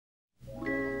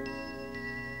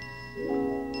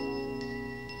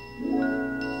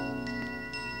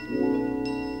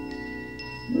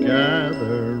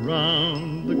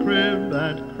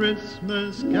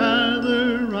Christmas,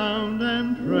 gather round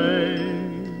and pray.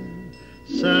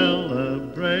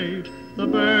 Celebrate the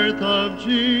birth of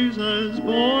Jesus,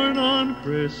 born on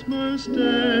Christmas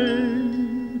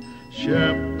Day.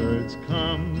 Shepherds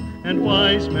come and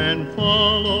wise men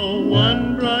follow,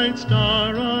 one bright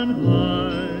star on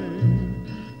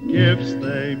high. Gifts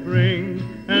they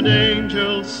bring and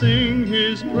angels sing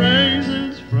his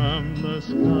praises from the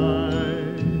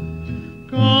sky.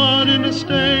 God in a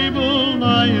stable,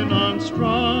 lying on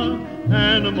straw,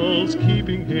 animals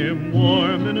keeping him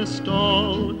warm in a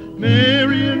stall.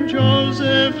 Mary and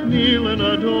Joseph kneel and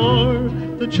adore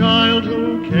the child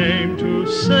who came to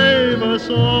save us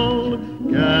all.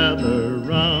 Gather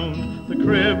round the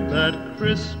crib at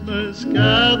Christmas,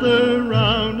 gather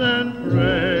round and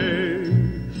pray.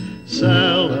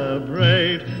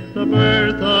 Celebrate the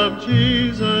birth of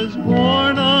Jesus,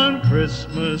 born on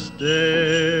Christmas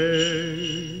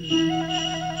Day.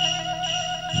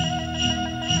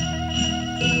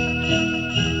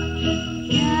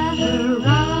 Gather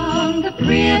round the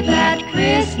crib at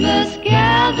Christmas,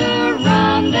 gather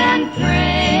round and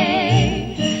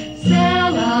pray.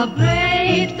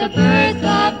 Celebrate the birth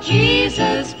of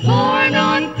Jesus, born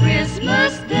on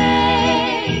Christmas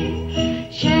Day.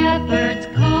 Shepherds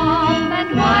come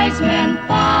and wise men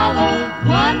follow,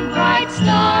 one bright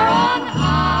star on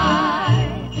high.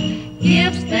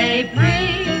 Gifts they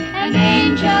bring and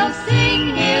angels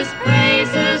sing his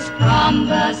praises from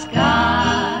the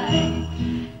sky.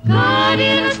 God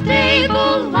in a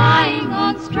stable, lying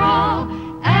on straw,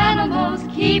 animals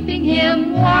keeping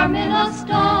him warm in a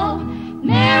stall.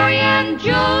 Mary and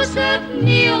Joseph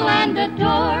kneel and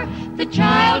adore the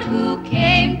child who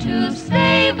came to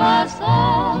save us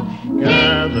all.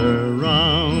 Gather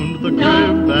round the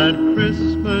crib at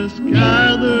Christmas,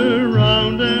 gather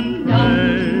round and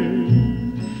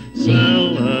pray.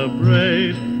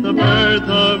 Celebrate the birth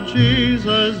of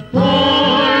Jesus, born